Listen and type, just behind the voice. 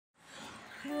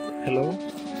Hello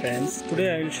friends, today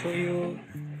I will show you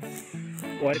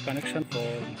wire connection for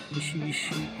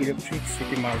Mitsubishi Electric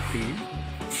City Multi.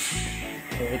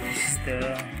 So this is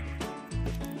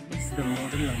the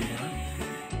model number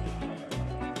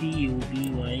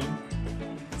PUBY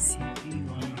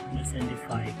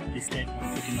CP175. This type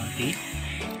of City Multi.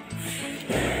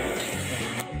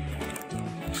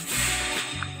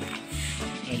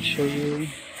 I'll show you.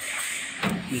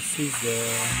 This is the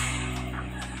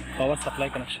power supply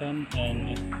connection,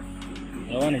 and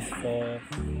the one is for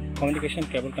communication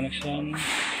cable connection,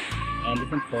 and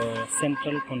this one for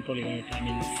central control unit, I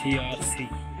mean CRC.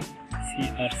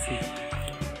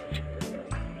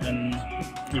 And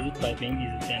is it piping?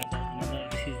 Is it another?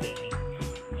 This is the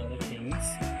other things.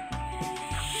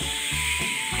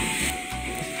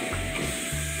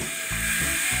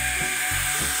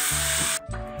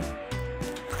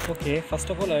 Okay, first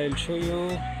of all I will show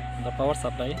you the power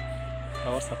supply.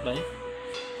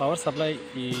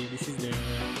 This is the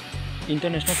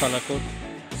international color code.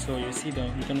 So you see the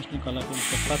international color code.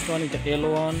 The first one is the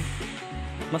yellow one,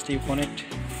 must you connect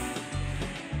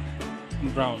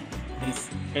brown. This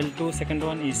L2, second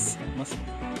one is must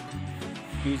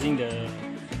using the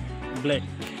black,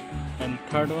 and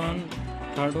third one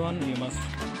you must,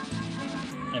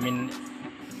 I mean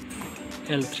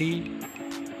L3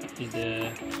 is the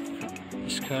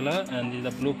color, and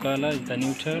the blue color is the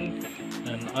neutral,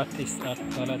 and earth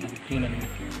color is green and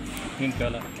green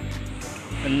color.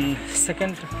 And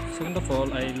second of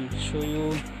all I will show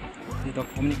you the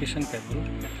communication cable.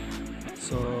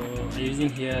 So I using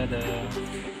here the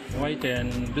white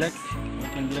and black.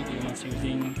 You must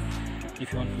using,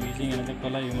 if you want to using another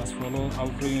color you must follow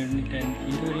outer unit and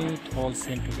indoor unit all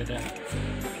same together.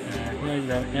 Here is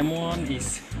the M1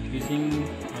 is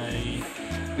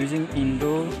using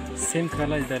indoor, same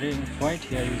color is the red white.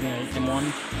 Here using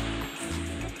M1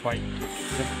 white.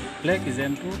 The black is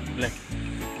M2 black.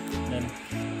 Then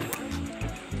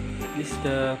this is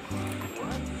the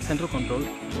central control,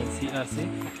 CRC.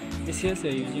 This here they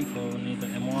are using for only the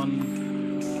M1,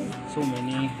 so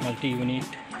many multi-unit.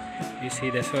 You see,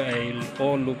 that's why I will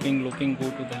all looping go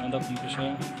to the other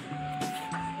compressor.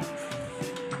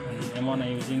 And M1 I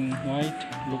using white,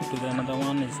 loop to the another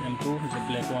one is M2 is a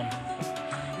black one.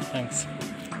 Thanks.